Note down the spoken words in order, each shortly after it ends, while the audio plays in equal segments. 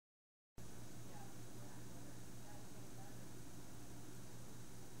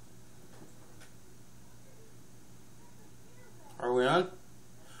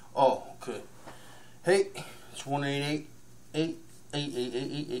Oh, okay. Hey, it's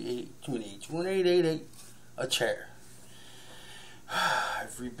 1-888-888-888-888. A chair.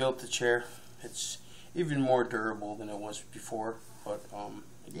 I've rebuilt the chair. It's even more durable than it was before. But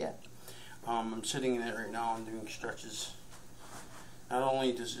yeah. I'm sitting in it right now. I'm doing stretches. Not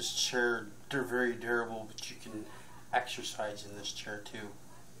only does this chair, they're very durable, but you can exercise in this chair too.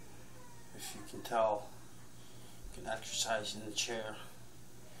 If you can tell, you can exercise in the chair.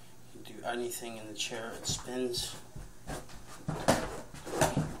 You can do anything in the chair. It spins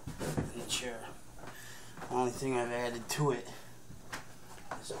in the chair. The only thing I've added to it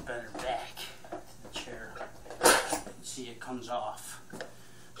is a better back to the chair. You can see it comes off.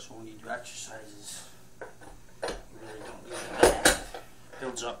 So when you do exercises, you really don't need the back. It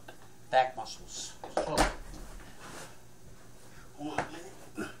builds up back muscles. So, hold on a minute.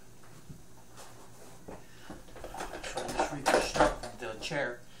 So I just reconstructed the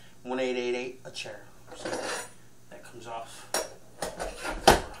chair. 1-888 a chair. So that comes off.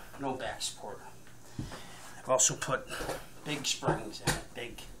 No back support. I've also put big springs in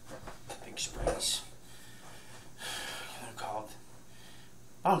it. Big springs. They're called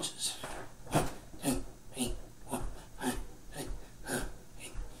bounces.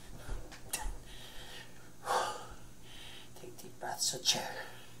 Take deep breaths, a chair.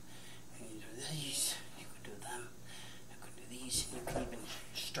 And you do these, you can do them, you can do these, and you can even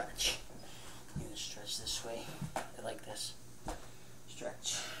stretch. You can stretch this way, like this.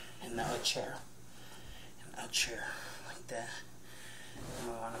 Stretch. And now a chair. And a chair, like that. And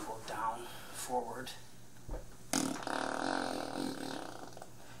we want to go down, forward.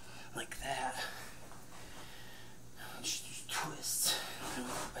 Like that. Just twist. And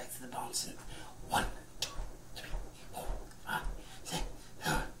we go back to the bouncing. 1, 2, 3, 4, 5, 6,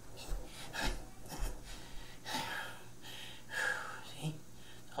 7. See?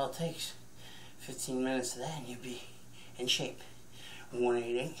 That's all it takes. 15 minutes of that and you'll be in shape.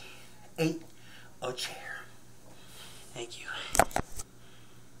 1-888 a chair. Thank you.